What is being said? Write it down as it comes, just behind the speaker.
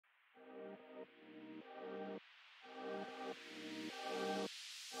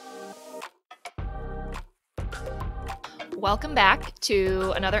welcome back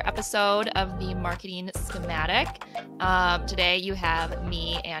to another episode of the Marketing Schematic. Today you have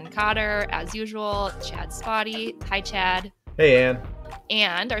me, Ann Cotter, as usual, Chad Spotty. Hi, Chad. Hey, Ann.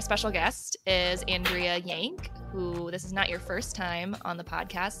 And our special guest is Andrea Yank, who this is not your first time on the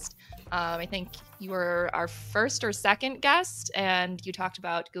podcast. I think you were our first or second guest, and you talked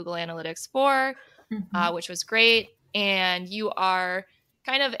about Google Analytics 4, which was great. And you are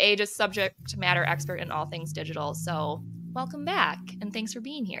kind of a just subject matter expert in all things digital. So welcome back, and thanks for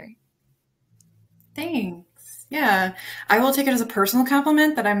being here. Thanks. Yeah, I will take it as a personal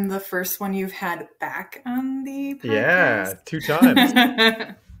compliment that I'm the first one you've had back on the podcast. Yeah, 2 times.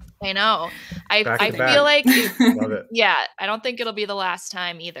 I know. I feel like, love it. Yeah, I don't think it'll be the last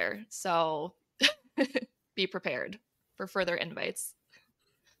time either. So be prepared for further invites.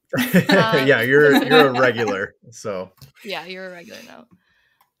 Yeah, you're a regular. So yeah, you're a regular now.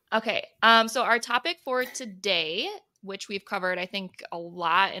 Okay. So our topic for today, which we've covered, I think, a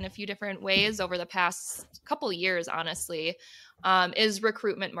lot in a few different ways over the past couple of years, honestly, is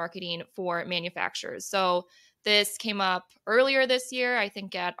recruitment marketing for manufacturers. So this came up earlier this year, I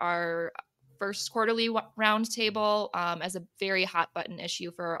think, at our first quarterly roundtable as a very hot button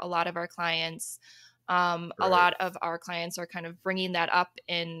issue for a lot of our clients. Right. A lot of our clients are kind of bringing that up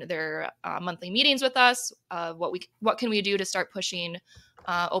in their monthly meetings with us. What can we do to start pushing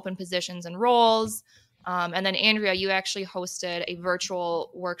open positions and roles? And then Andrea, you actually hosted a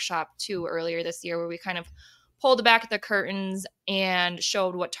virtual workshop too earlier this year where we kind of pulled back the curtains and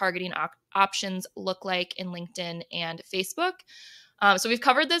showed what targeting options look like in LinkedIn and Facebook. So we've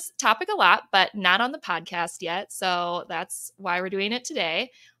covered this topic a lot, but not on the podcast yet. So that's why we're doing it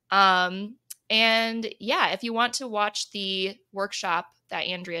today. And yeah, if you want to watch the workshop that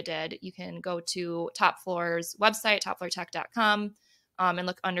Andrea did, you can go to Top Floor's website, topfloortech.com, and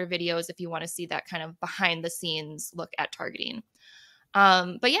look under videos if you want to see that kind of behind the scenes look at targeting.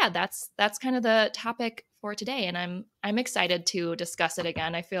 But yeah, that's kind of the topic for today, and I'm excited to discuss it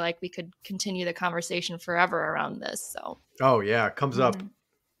again. I feel like we could continue the conversation forever around this. So it comes up.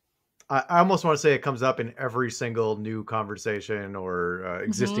 I almost want to say it comes up in every single new conversation or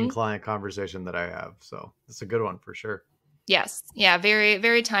existing client conversation that I have. So it's a good one for sure. Yes. Yeah. Very,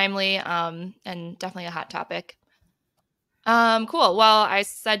 very timely. And definitely a hot topic. Cool. Well, I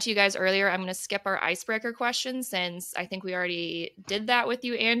said to you guys earlier, I'm going to skip our icebreaker question since I think we already did that with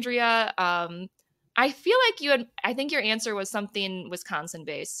you, Andrea. I feel like I think your answer was something Wisconsin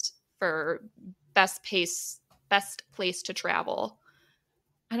based for best place to travel.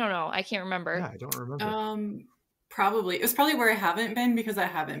 I don't know. I can't remember. Yeah, I don't remember. Probably. It was probably where I haven't been because I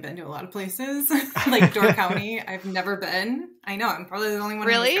haven't been to a lot of places. Like Door County, I've never been. I know. I'm probably the only one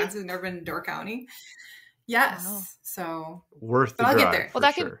in Wisconsin who's never been to Door County. Yes. Wow. So worth the drive. I'll get there. Well,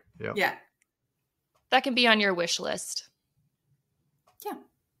 that sure. Yeah. That can be on your wish list. Yeah.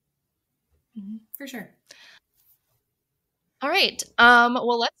 For sure. All right.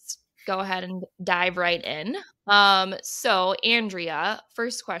 Well, let's go ahead and dive right in. So Andrea,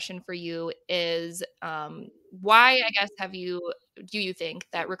 first question for you is, why, I guess, do you think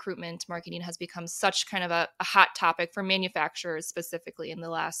that recruitment marketing has become such kind of a hot topic for manufacturers specifically in the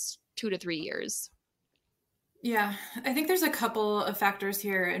last 2 to 3 years? Yeah, I think there's a couple of factors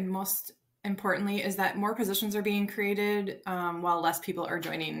here, and most importantly is that more positions are being created while less people are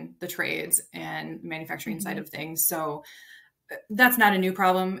joining the trades and manufacturing side of things. So that's not a new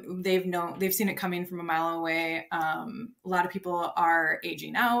problem. They've seen it coming from a mile away. A lot of people are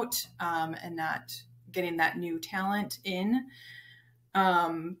aging out and not getting that new talent in.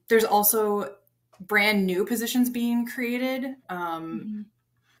 There's also brand new positions being created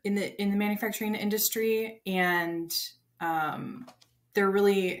in the manufacturing industry, and they're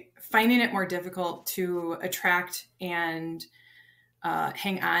really finding it more difficult to attract and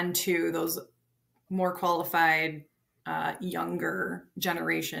hang on to those more qualified younger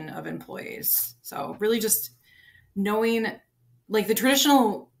generation of employees. So really just knowing, like, the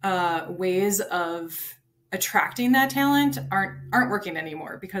traditional ways of attracting that talent aren't working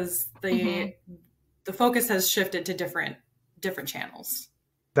anymore because the focus has shifted to different different channels.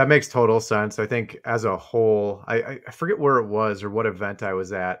 That makes total sense. I think as a whole, I forget where it was or what event I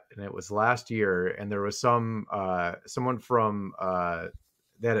was at, and it was last year, and there was someone from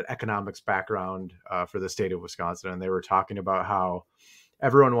they had an economics background for the state of Wisconsin, and they were talking about how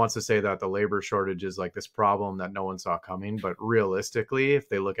everyone wants to say that the labor shortage is like this problem that no one saw coming, but realistically, if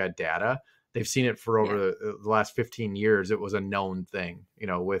they look at data, they've seen it for over the last 15 years. It was a known thing, you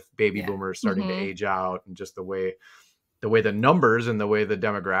know, with baby boomers starting to age out and just the way the way the numbers and the way the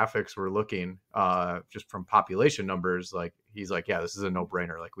demographics were looking, just from population numbers, like he's like, yeah, this is a no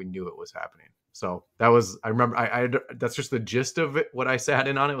brainer. Like we knew it was happening. So that was, I remember, that's just the gist of it. What I sat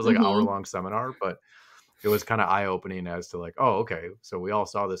in on, it was like an hour long seminar, but it was kind of eye opening as to like, oh, okay, so we all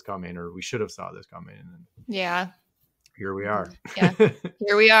saw this coming, or we should have saw this coming. And Yeah. here we are. Yeah.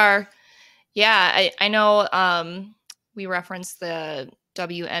 Here we are. Yeah. I know we reference the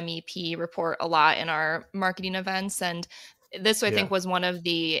WMEP report a lot in our marketing events. And this, I think, was one of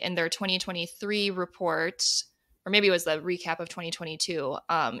in their 2023 report, or maybe it was the recap of 2022.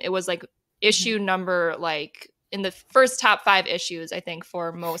 It was like issue number, like in the first top 5 issues, I think,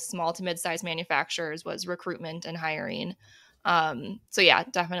 for most small to mid-sized manufacturers was recruitment and hiring. So yeah,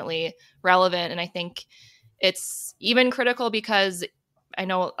 definitely relevant. And I think it's even critical because I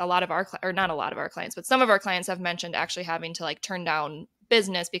know a lot of not a lot of our clients, but some of our clients have mentioned actually having to like turn down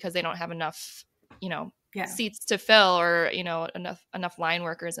business because they don't have enough, seats to fill, or, enough line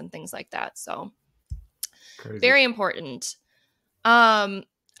workers and things like that. So Crazy. Very important.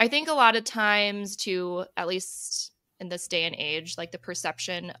 I think a lot of times too, at least in this day and age, like the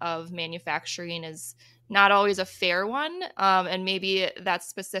perception of manufacturing is not always a fair one. And maybe that's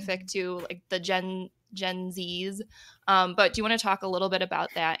specific to like the Gen Zs. But do you want to talk a little bit about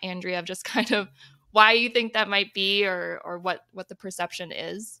that, Andrea, of just kind of why you think that might be, or what the perception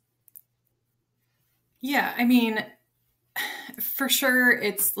is? Yeah, I mean, for sure,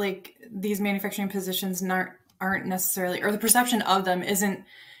 it's like these manufacturing positions aren't necessarily, or the perception of them isn't,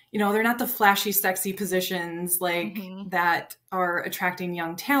 they're not the flashy, sexy positions like that are attracting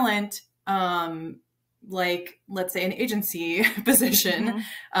young talent. Like, let's say an agency position,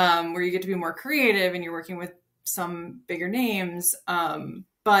 where you get to be more creative and you're working with some bigger names.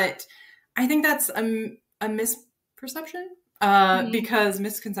 But I think that's a misconception, because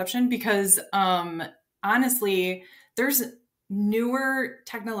honestly, there's newer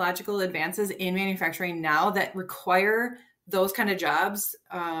technological advances in manufacturing now that require those kind of jobs,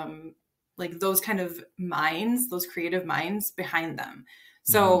 like those kind of minds, those creative minds behind them.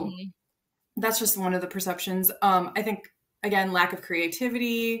 So that's just one of the perceptions. I think, again, lack of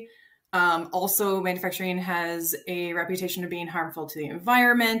creativity. Also, manufacturing has a reputation of being harmful to the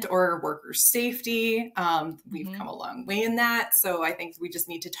environment or worker safety. We've come a long way in that. So I think we just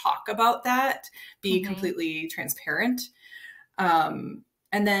need to talk about that, be completely transparent. And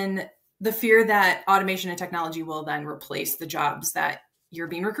then the fear that automation and technology will then replace the jobs that you're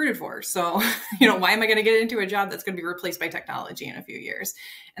being recruited for. So, why am I going to get into a job that's going to be replaced by technology in a few years?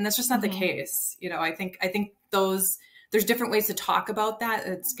 And that's just not the case. I think there's different ways to talk about that.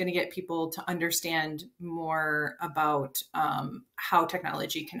 It's going to get people to understand more about how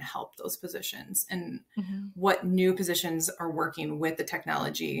technology can help those positions and what new positions are working with the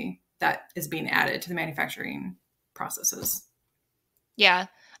technology that is being added to the manufacturing processes. Yeah.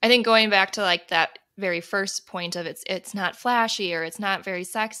 I think going back to like that very first point of it's not flashy or it's not very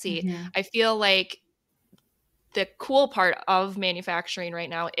sexy. I feel like the cool part of manufacturing right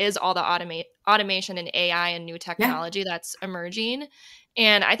now is all the automation and AI and new technology that's emerging.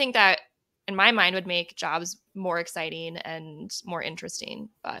 And I think that in my mind would make jobs more exciting and more interesting.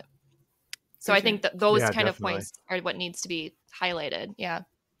 But so I think that those kind of points are what needs to be highlighted. Yeah.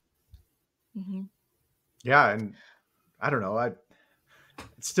 Yeah. And I don't know,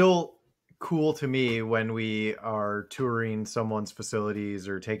 it's still cool to me when we are touring someone's facilities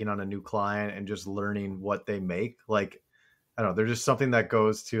or taking on a new client and just learning what they make. Like, I don't know, there's just something that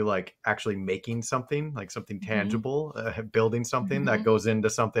goes to like actually making something, like something tangible, building something that goes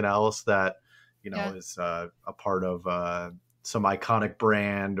into something else that, is a part of some iconic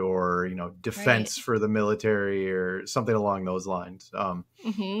brand or, defense for the military or something along those lines. I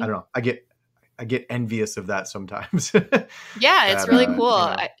don't know. I get envious of that sometimes. Yeah, it's really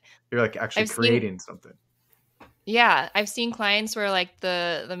cool. You're like actually creating something. Yeah, I've seen clients where like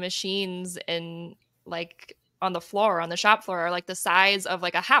the machines in like on the floor, on the shop floor, are like the size of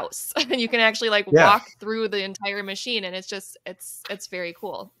like a house, and you can actually like walk through the entire machine, and it's just it's very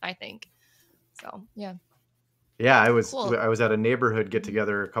cool, I think. So yeah. Yeah, I was at a neighborhood get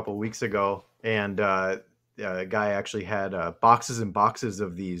together a couple of weeks ago, and a guy actually had boxes and boxes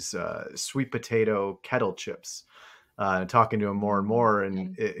of these sweet potato kettle chips. Talking to him more and more,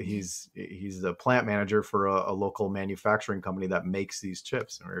 and he's the plant manager for a local manufacturing company that makes these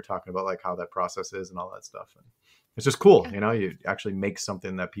chips, and we were talking about like how that process is and all that stuff. And it's just cool, you actually make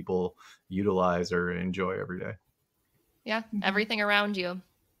something that people utilize or enjoy every day. Yeah, everything around you.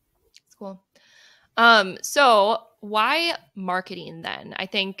 It's cool. So why marketing then? I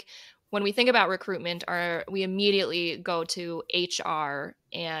think when we think about recruitment, we immediately go to HR,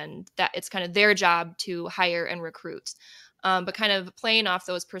 and that it's kind of their job to hire and recruit. But kind of playing off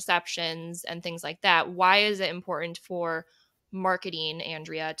those perceptions and things like that, why is it important for marketing,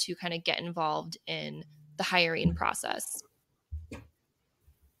 Andrea, to kind of get involved in the hiring process?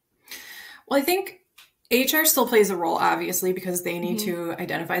 Well, I think HR still plays a role, obviously, because they need Mm-hmm. to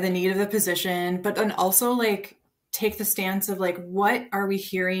identify the need of the position, but then also like take the stance of like, what are we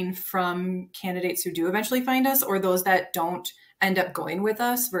hearing from candidates who do eventually find us, or those that don't end up going with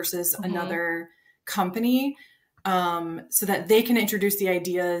us versus Mm-hmm. another company, so that they can introduce the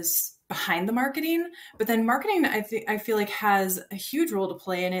ideas behind the marketing. But then marketing, I feel like has a huge role to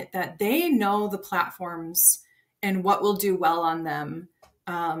play in it, that they know the platforms and what will do well on them.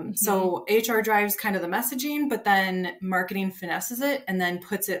 So HR drives kind of the messaging, but then marketing finesses it and then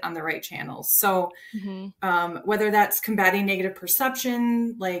puts it on the right channels. So whether that's combating negative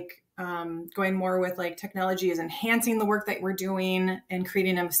perception, like going more with like technology is enhancing the work that we're doing and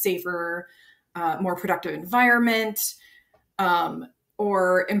creating a safer, more productive environment,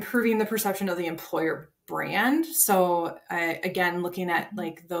 or improving the perception of the employer brand. So again, looking at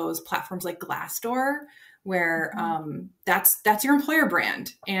like those platforms like Glassdoor, where that's your employer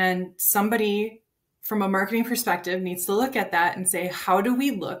brand, and somebody from a marketing perspective needs to look at that and say, how do we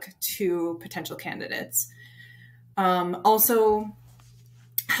look to potential candidates? Also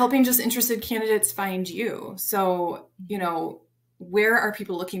helping just interested candidates find you. So, you know, where are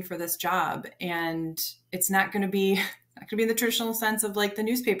people looking for this job? And it's not going to be in the traditional sense of like the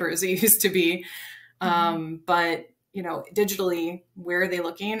newspapers it used to be. But you know, digitally, where are they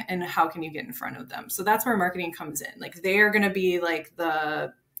looking and how can you get in front of them? So that's where marketing comes in. Like they are going to be like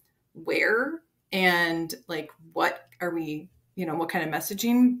the where and like what are we, you know, what kind of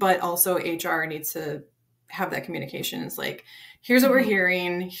messaging, but also HR needs to have that communication. It's like, here's what we're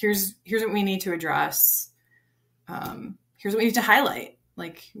hearing, here's what we need to address, here's what we need to highlight.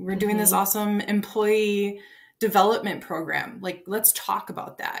 Like we're doing this awesome employee development program. Like, let's talk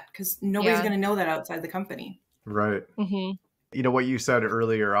about that, because nobody's going to know that outside the company. Right. You know, what you said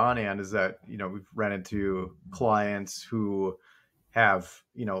earlier on, Ann, is that, you know, we've ran into clients who have,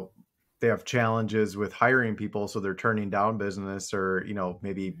 you know, they have challenges with hiring people. So they're turning down business, or, you know,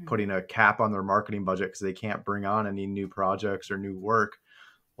 maybe putting a cap on their marketing budget because they can't bring on any new projects or new work.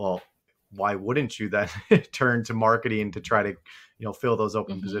 Well, why wouldn't you then turn to marketing to try to, you know, fill those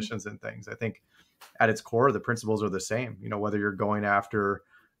open positions and things? I think at its core, the principles are the same. You know, whether you're going after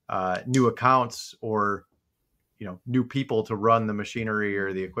new accounts or, you know, new people to run the machinery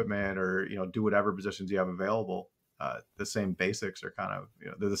or the equipment, or, you know, do whatever positions you have available, the same basics are kind of, you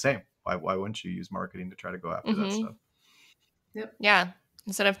know, they're the same. Why wouldn't you use marketing to try to go after that stuff? Yep. Yeah.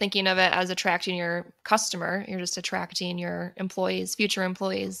 Instead of thinking of it as attracting your customer, you're just attracting your employees, future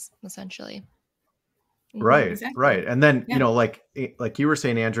employees, essentially. Right. Exactly. Right. And then, you know, like you were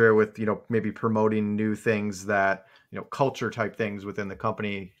saying, Andrea, with, you know, maybe promoting new things that, you know, culture type things within the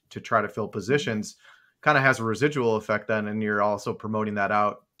company to try to fill positions, kind of has a residual effect then. And you're also promoting that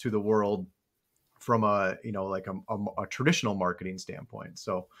out to the world from a, you know, like a traditional marketing standpoint.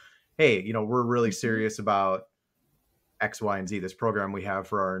 So, hey, you know, we're really serious about X, Y, and Z, this program we have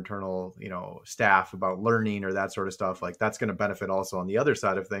for our internal, you know, staff about learning or that sort of stuff. Like that's going to benefit also on the other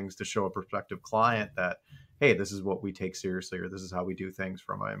side of things to show a prospective client that, hey, this is what we take seriously, or this is how we do things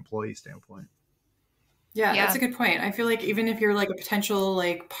from an employee standpoint. Yeah, that's a good point. I feel like even if you're like a potential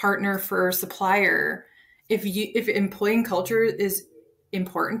like partner for a supplier, if employee culture is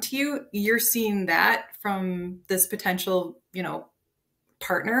important to you, you're seeing that from this potential, you know,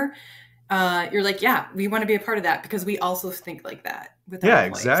 partner. You're like, yeah, we want to be a part of that because we also think like that with our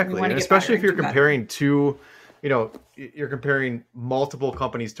employees. Exactly. And especially if you're comparing two, you know, you're comparing multiple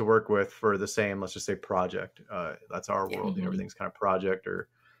companies to work with for the same, let's just say, project. That's our world. You know, everything's kind of project or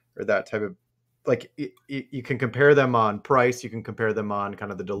that type of, like, you can compare them on price, you can compare them on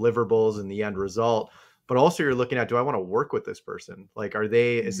kind of the deliverables and the end result, but also you're looking at, do I want to work with this person? Like,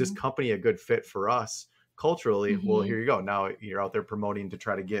 is this company a good fit for us culturally? Well, here you go. Now you're out there promoting to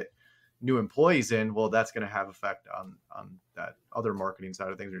try to get new employees in. Well, that's going to have effect on that other marketing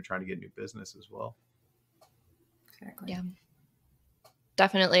side of things. You're trying to get new business as well. Exactly. Yeah,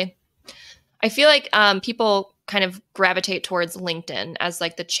 definitely. I feel like people kind of gravitate towards LinkedIn as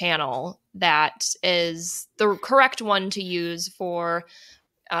like the channel that is the correct one to use for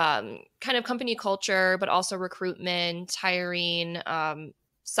kind of company culture, but also recruitment, hiring,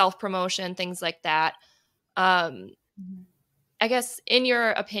 self-promotion, things like that. I guess in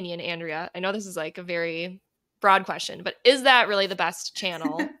your opinion, Andrea, I know this is like a very broad question, but is that really the best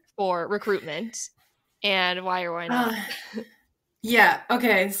channel for recruitment? And why or why not? Yeah.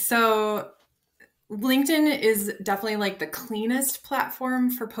 Okay. So LinkedIn is definitely like the cleanest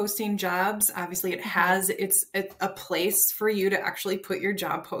platform for posting jobs. Obviously, it has it's a place for you to actually put your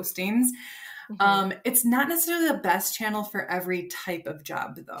job postings. It's not necessarily the best channel for every type of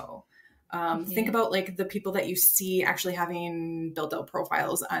job, though. Think about like the people that you see actually having built out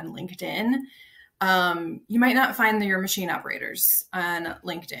profiles on LinkedIn. You might not find your machine operators on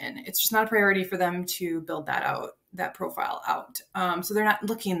LinkedIn. It's just not a priority for them to build that out, that profile out. So they're not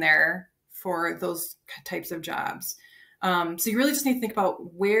looking there for those types of jobs. So you really just need to think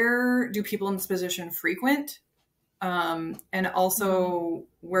about, where do people in this position frequent? And also,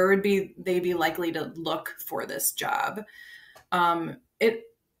 where would they be likely to look for this job? It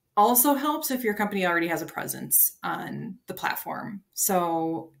also helps if your company already has a presence on the platform.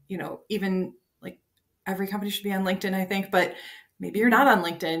 So, even like every company should be on LinkedIn, I think, but maybe you're not on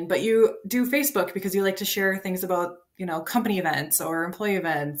LinkedIn, but you do Facebook because you like to share things about, company events or employee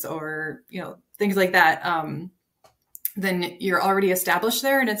events or, things like that. Then you're already established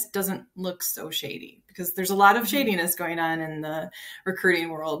there and it doesn't look so shady, because there's a lot of shadiness going on in the recruiting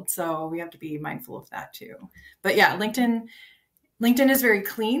world. So we have to be mindful of that too. But yeah, LinkedIn is very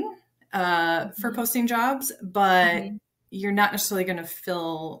clean for posting jobs, but you're not necessarily going to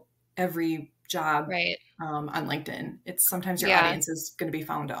fill every job on LinkedIn. It's sometimes your audience is going to be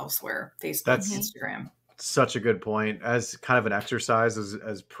found elsewhere, Facebook, Instagram. Such a good point. As kind of an exercise,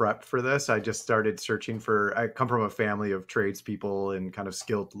 as prep for this, I just started searching for, I come from a family of tradespeople and kind of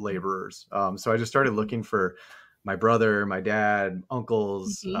skilled laborers. So I just started looking for my brother, my dad,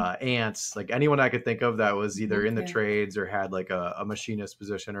 uncles, aunts, like anyone I could think of that was either in the trades or had like a machinist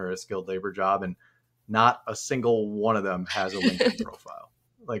position or a skilled labor job. And not a single one of them has a LinkedIn profile.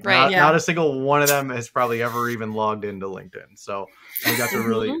 Like not a single one of them has probably ever even logged into LinkedIn. So I think that's a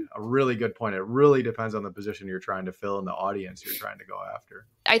really good point. It really depends on the position you're trying to fill and the audience you're trying to go after.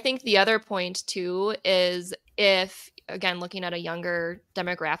 I think the other point too is, if, again, looking at a younger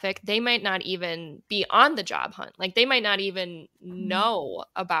demographic, they might not even be on the job hunt. Like they might not even know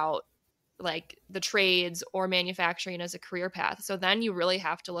about like the trades or manufacturing as a career path. So then you really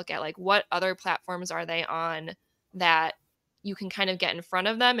have to look at like, what other platforms are they on that you can kind of get in front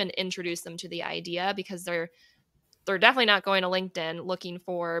of them and introduce them to the idea, because they're definitely not going to LinkedIn looking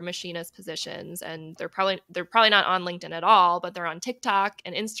for machinist positions, and they're probably not on LinkedIn at all, but they're on TikTok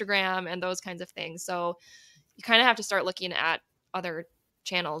and Instagram and those kinds of things. So you kind of have to start looking at other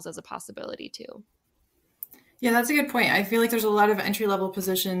channels as a possibility too. Yeah, that's a good point. I feel like there's a lot of entry-level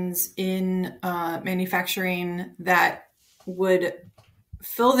positions in manufacturing that would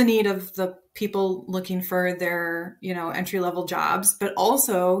fill the need of the people looking for their, entry-level jobs, but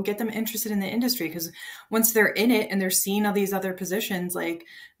also get them interested in the industry. Because once they're in it and they're seeing all these other positions, like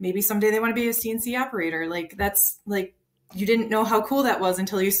maybe someday they want to be a CNC operator. Like that's like, you didn't know how cool that was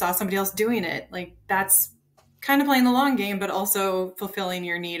until you saw somebody else doing it. Like that's kind of playing the long game, but also fulfilling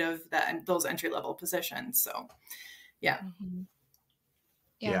your need of those entry-level positions. So yeah.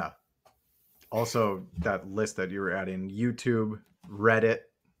 Yeah. Also, that list that you were adding, YouTube, Reddit,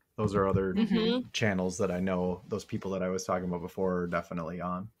 those are other channels that I know those people that I was talking about before are definitely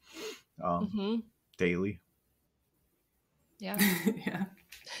on daily. Yeah. Yeah.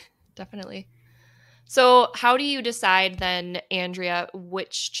 Definitely. So how do you decide then, Andrea,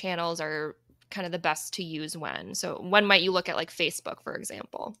 which channels are kind of the best to use when? So when might you look at like Facebook, for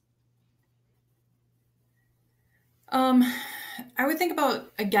example? I would think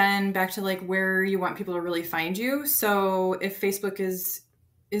about, again, back to like where you want people to really find you. So if Facebook is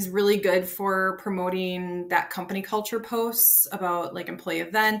really good for promoting that company culture posts about like employee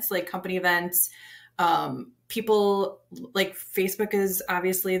events, like company events, people like Facebook is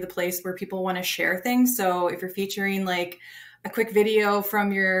obviously the place where people want to share things. So if you're featuring like a quick video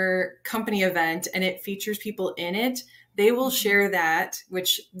from your company event and it features people in it, they will share that,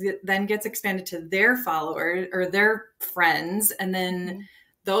 which then gets expanded to their followers or their friends. And then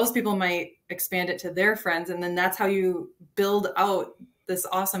those people might expand it to their friends. And then that's how you build out this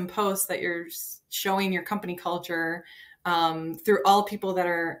awesome post that you're showing your company culture through all people that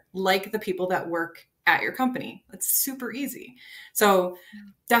are like the people that work at your company. It's super easy. So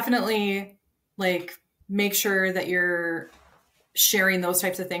definitely like make sure that you're sharing those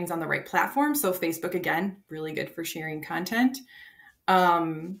types of things on the right platform. So Facebook, again, really good for sharing content.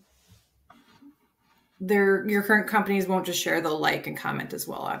 Your current companies won't just share, they'll like and comment as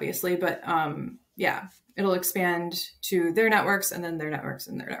well, obviously. But yeah, it'll expand to their networks and then their networks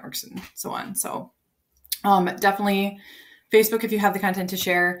and their networks and so on. So definitely Facebook, if you have the content to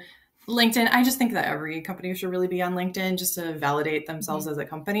share. LinkedIn, I just think that every company should really be on LinkedIn just to validate themselves as a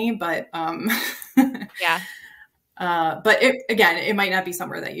company. But yeah. But it might not be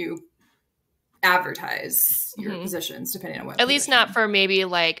somewhere that you advertise your positions, depending on what. At least not for maybe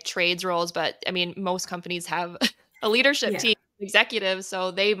like trades roles, but I mean, most companies have a leadership team, executives,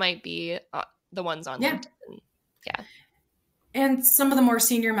 so they might be the ones on LinkedIn. Yeah. And some of the more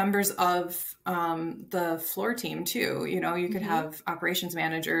senior members of the floor team too. You know, you could have operations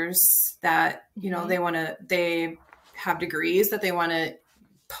managers that, you know, they have degrees that they want to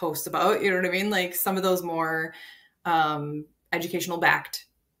post about, you know what I mean? Like some of those more educational backed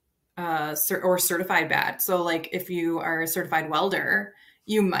or certified backed. So like if you are a certified welder,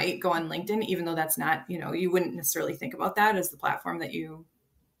 you might go on LinkedIn, even though that's not, you know, you wouldn't necessarily think about that as the platform that you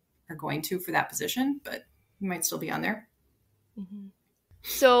are going to for that position, but you might still be on there.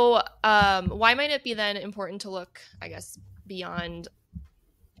 So why might it be then important to look, I guess, beyond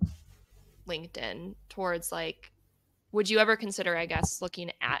LinkedIn towards like, would you ever consider, I guess,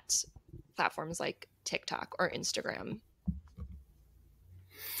 looking at platforms like TikTok or Instagram?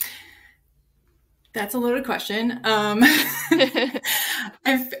 That's a loaded question. I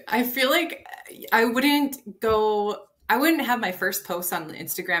feel like I wouldn't have my first post on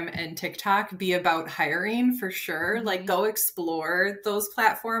Instagram and TikTok be about hiring for sure. Like go explore those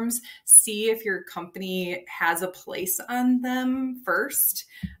platforms, see if your company has a place on them first.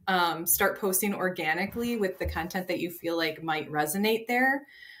 Start posting organically with the content that you feel like might resonate there.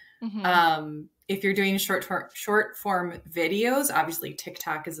 If you're doing short form videos, obviously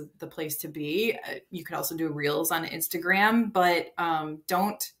TikTok is the place to be. You could also do reels on Instagram, but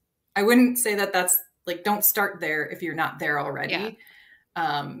I wouldn't say that that's like, don't start there if you're not there already.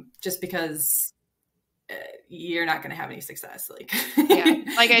 Just because you're not going to have any success. Like,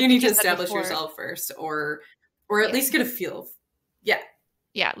 like you need to establish yourself first or at least get a feel. Yeah.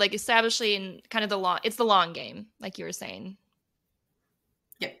 Like establishing kind of it's the long game, like you were saying.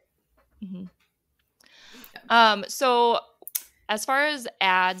 So as far as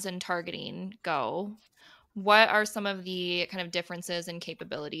ads and targeting go, what are some of the kind of differences and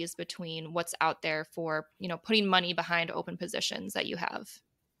capabilities between what's out there for, you know, putting money behind open positions that you have?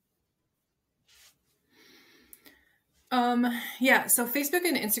 So Facebook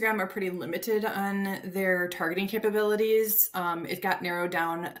and Instagram are pretty limited on their targeting capabilities. It got narrowed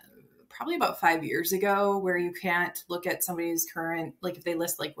down probably about 5 years ago, where you can't look at somebody's current, like if they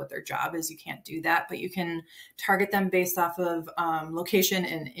list like what their job is, you can't do that, but you can target them based off of location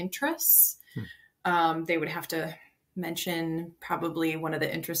and interests. They would have to mention probably one of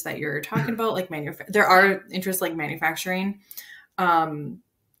the interests that you're talking about, like there are interests like manufacturing. But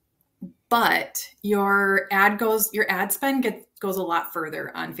your ad spend goes a lot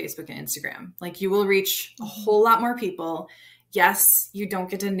further on Facebook and Instagram. Like you will reach a whole lot more people. Yes, you don't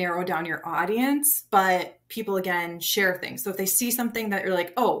get to narrow down your audience, but people again share things. So if they see something that you're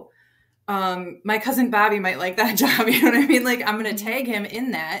like, oh, my cousin Bobby might like that job. You know what I mean? Like I'm going to tag him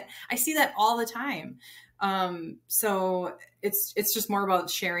in that. I see that all the time. So it's just more about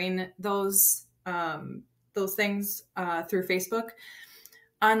sharing those things through Facebook.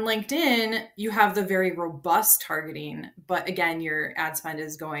 On LinkedIn, you have the very robust targeting, but again, your ad spend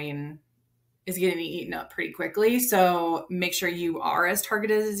is getting eaten up pretty quickly. So make sure you are as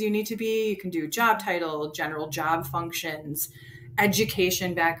targeted as you need to be. You can do job title, general job functions,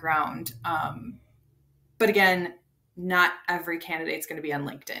 education background. But again, not every candidate is going to be on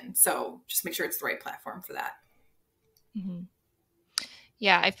LinkedIn. So just make sure it's the right platform for that.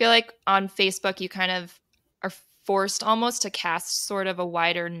 Yeah, I feel like on Facebook, you kind of are forced almost to cast sort of a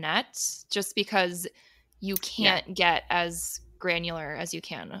wider net just because you can't get as granular as you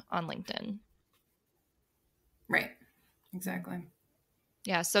can on LinkedIn. Right. Exactly.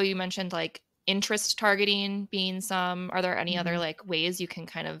 Yeah. So you mentioned like interest targeting being are there any other like ways you can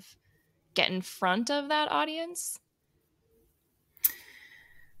kind of get in front of that audience?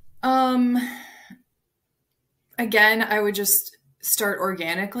 Again, I would just start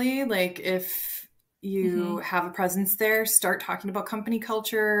organically. Like if you have a presence there, start talking about company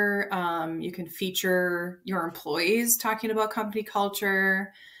culture. You can feature your employees talking about company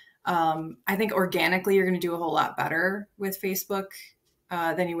culture. I think organically you're going to do a whole lot better with Facebook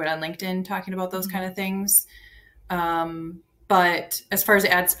than you would on LinkedIn talking about those kind of things. But as far as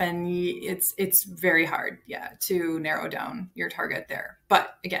ad spend, it's very hard, to narrow down your target there.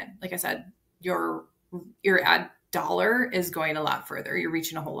 But again, like I said, your ad dollar is going a lot further. You're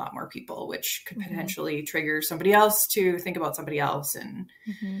reaching a whole lot more people, which could potentially trigger somebody else to think about somebody else and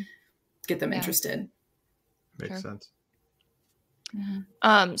get them interested. Makes sense.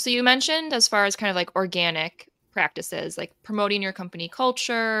 So you mentioned as far as kind of like organic practices, like promoting your company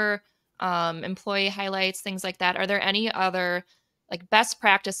culture, employee highlights, things like that. Are there any other like best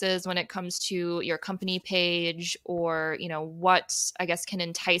practices when it comes to your company page, or, you know, what I guess can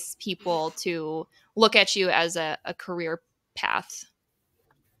entice people to look at you as a career path?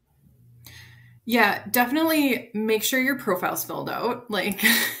 Yeah, definitely make sure your profile's filled out. Like,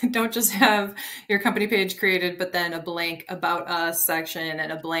 don't just have your company page created, but then a blank about us section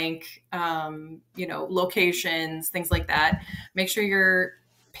and a blank, locations, things like that. Make sure your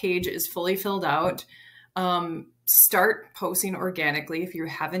page is fully filled out. Start posting organically if you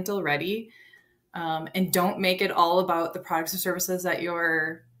haven't already, and don't make it all about the products or services that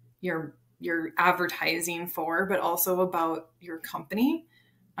you're advertising for, but also about your company.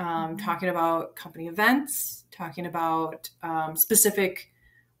 Talking about company events, talking about specific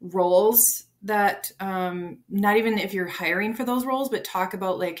roles that not even if you're hiring for those roles, but talk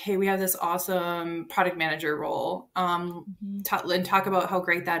about like, hey, we have this awesome product manager role, and talk about how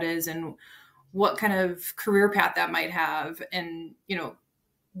great that is and what kind of career path that might have. And,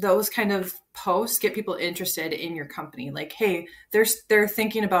 those kind of posts get people interested in your company. Like, hey, they're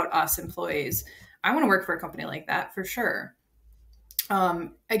thinking about us employees. I want to work for a company like that for sure.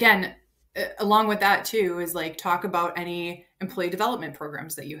 Again, along with that too, is like talk about any employee development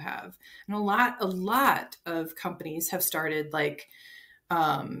programs that you have. And a lot of companies have started like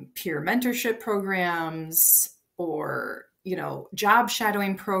peer mentorship programs or, job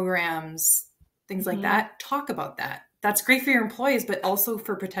shadowing programs, things like that. Talk about that. That's great for your employees, but also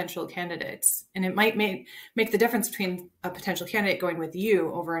for potential candidates. And it might make the difference between a potential candidate going with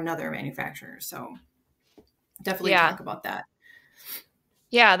you over another manufacturer. So definitely talk about that.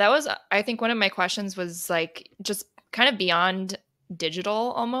 Yeah, that was, I think one of my questions was like just kind of beyond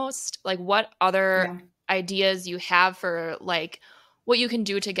digital almost, like what other ideas you have for like what you can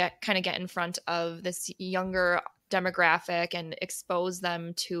do to get in front of this younger demographic and expose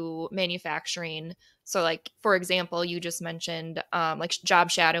them to manufacturing. So like, for example, you just mentioned like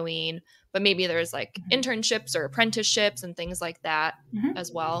job shadowing, but maybe there's like internships or apprenticeships and things like that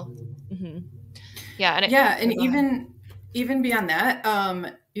as well. Yeah. And even beyond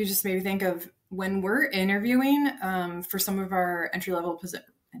that, you just made me think of when we're interviewing for some of our entry level,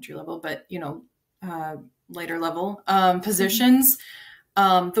 but later level positions.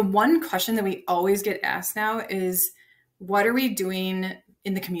 The one question that we always get asked now is, what are we doing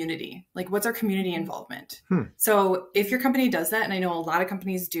in the community? Like, what's our community involvement? So if your company does that, and I know a lot of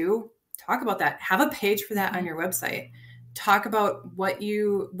companies do, talk about that. Have a page for that on your website. Talk about what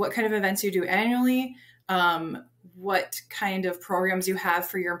kind of events you do annually, what kind of programs you have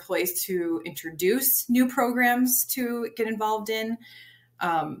for your employees to introduce new programs to get involved in.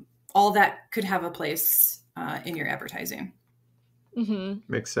 All that could have a place in your advertising.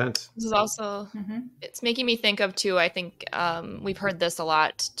 Makes sense. This is also, it's making me think of too, I think we've heard this a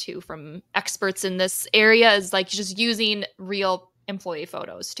lot too from experts in this area, is like just using real employee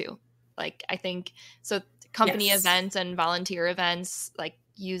photos too. Like, I think, so company events and volunteer events, like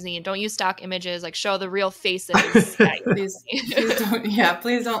don't use stock images, like show the real faces. Please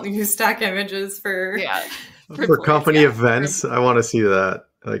don't use stock images for company events. I want to see that.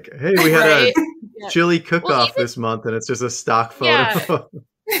 Like, hey, we had a chili cook-off this month, and it's just a stock photo.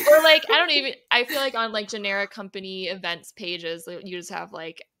 Or like, I feel like on like generic company events pages, you just have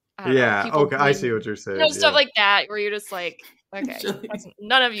like, I don't know, I see what you're saying. Stuff like that, where you're just like, okay,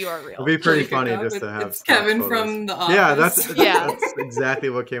 none of you are real. It'd be pretty funny just to have Kevin photos from The Office. Yeah, that's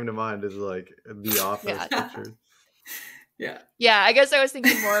exactly what came to mind, is like The Office pictures. Yeah, I guess I was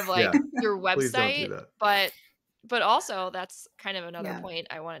thinking more of like your website, please don't do that. But also that's kind of another point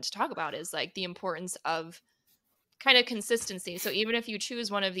I wanted to talk about, is like the importance of kind of consistency. So even if you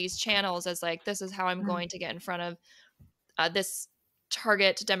choose one of these channels as like, this is how I'm going to get in front of this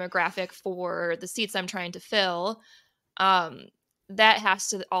target demographic for the seats I'm trying to fill, that has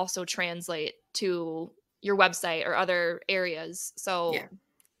to also translate to your website or other areas. So do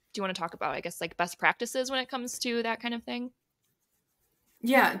you want to talk about, I guess, like best practices when it comes to that kind of thing?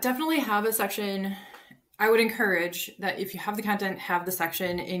 Yeah, definitely have a section. I would encourage that if you have the content, have the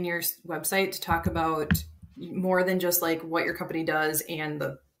section in your website to talk about more than just like what your company does and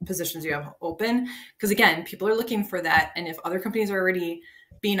the positions you have open. Because again, people are looking for that. And if other companies are already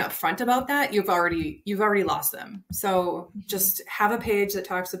being upfront about that, you've already lost them. So just have a page that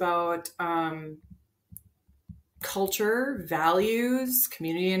talks about culture, values,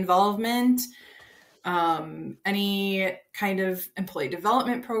 community involvement, any kind of employee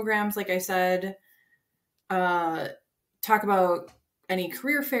development programs, like I said. Talk about any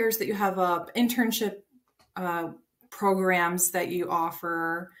career fairs that you have up, internship programs that you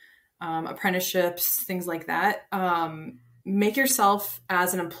offer, apprenticeships, things like that. make yourself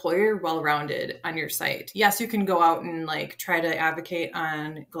as an employer well-rounded on your site. Yes, you can go out and like try to advocate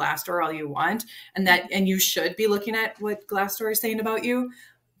on Glassdoor all you want, and you should be looking at what Glassdoor is saying about you.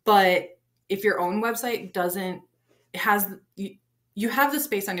 But if your own website you have the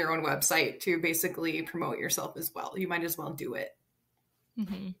space on your own website to basically promote yourself as well. You might as well do it.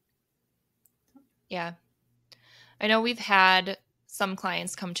 Mm-hmm. Yeah. I know we've had some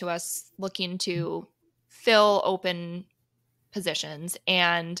clients come to us looking to fill open positions,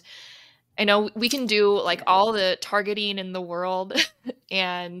 and I know we can do like all the targeting in the world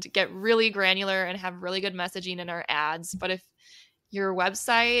and get really granular and have really good messaging in our ads. But if your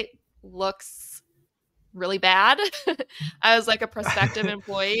website looks really bad, as like a prospective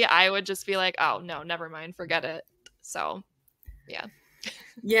employee, I would just be like, oh no, never mind, forget it. So yeah.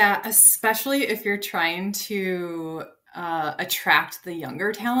 Yeah, especially if you're trying to attract the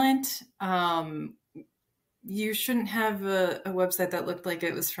younger talent. You shouldn't have a website that looked like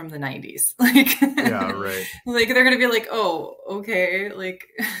it was from the 90s. Like, yeah, right. Like they're going to be like, oh, okay. Like,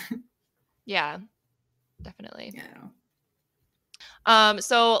 yeah, definitely. Yeah.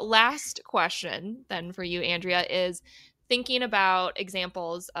 So last question then for you, Andrea, is thinking about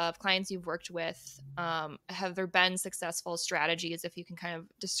examples of clients you've worked with. Have there been successful strategies? If you can kind of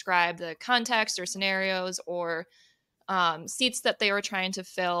describe the context or scenarios or seats that they were trying to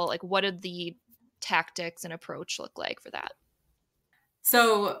fill, like what did the tactics and approach look like for that?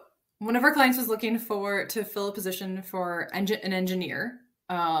 So one of our clients was looking to fill a position for an engineer,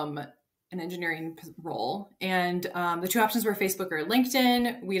 an engineering role. And the two options were Facebook or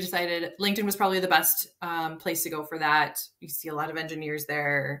LinkedIn. We decided LinkedIn was probably the best place to go for that. You see a lot of engineers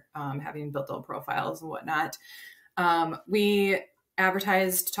there having built their profiles and whatnot. We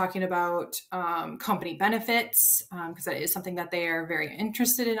advertised talking about company benefits because that is something that they are very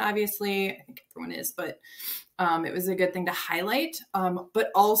interested in, obviously. I think everyone is, but it was a good thing to highlight. But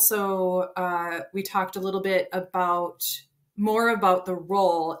also we talked a little bit more about the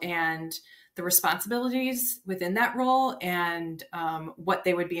role and the responsibilities within that role and what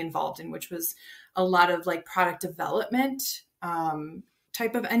they would be involved in, which was a lot of like product development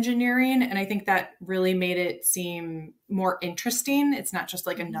type of engineering. And I think that really made it seem more interesting. It's not just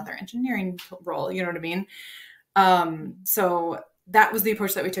like another engineering role, you know what I mean? So that was the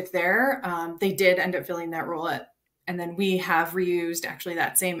approach that we took there. They did end up filling that role and then we have reused actually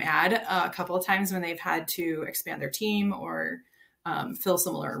that same ad a couple of times when they've had to expand their team or fill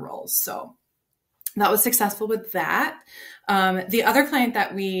similar roles. So that was successful with that. The other client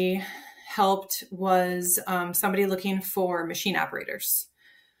that we helped was somebody looking for machine operators.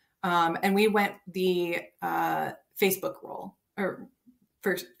 And we went the Facebook role or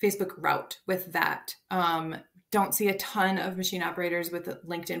for Facebook route with that. Don't see a ton of machine operators with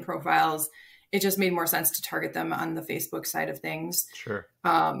LinkedIn profiles. It just made more sense to target them on the Facebook side of things. Sure.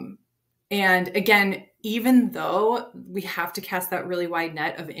 And again, even though we have to cast that really wide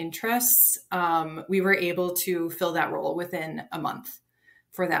net of interests, we were able to fill that role within a month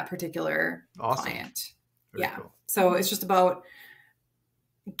for that particular client. Very cool. So it's just about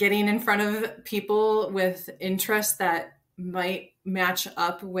getting in front of people with interests that might match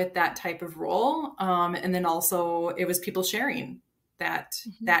up with that type of role. And then also it was people sharing that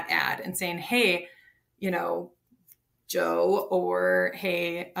ad and saying, hey, you know, Joe, or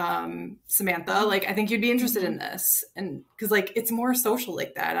hey, Samantha, like, I think you'd be interested in this. And cause like, it's more social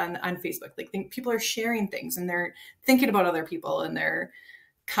like that on Facebook. Like people are sharing things and they're thinking about other people and they're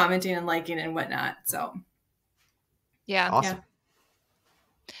commenting and liking and whatnot. So yeah. Awesome. Yeah.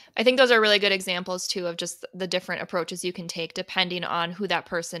 I think those are really good examples too of just the different approaches you can take depending on who that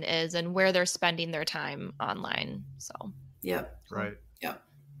person is and where they're spending their time online. So, yep. Right. Yep.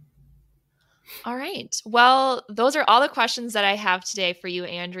 All right. Well, those are all the questions that I have today for you,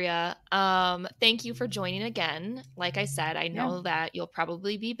 Andrea. Thank you for joining again. Like I said, I know that you'll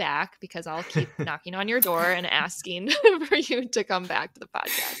probably be back because I'll keep knocking on your door and asking for you to come back to the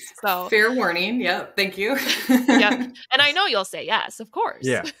podcast. So fair warning. Yep. Thank you. Yep. And I know you'll say yes, of course.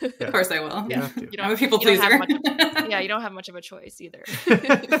 Yeah. Of course I will. Yeah. I'm a people pleaser. You don't have much of a choice either.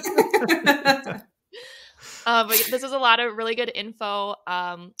 But this is a lot of really good info.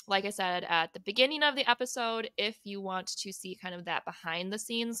 Like I said at the beginning of the episode, if you want to see kind of that behind the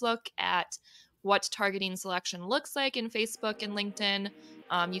scenes look at what targeting selection looks like in Facebook and LinkedIn,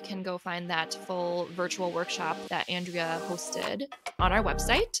 you can go find that full virtual workshop that Andrea hosted on our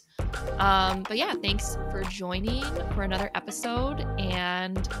website. But yeah, thanks for joining for another episode,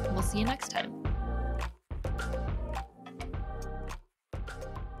 and we'll see you next time.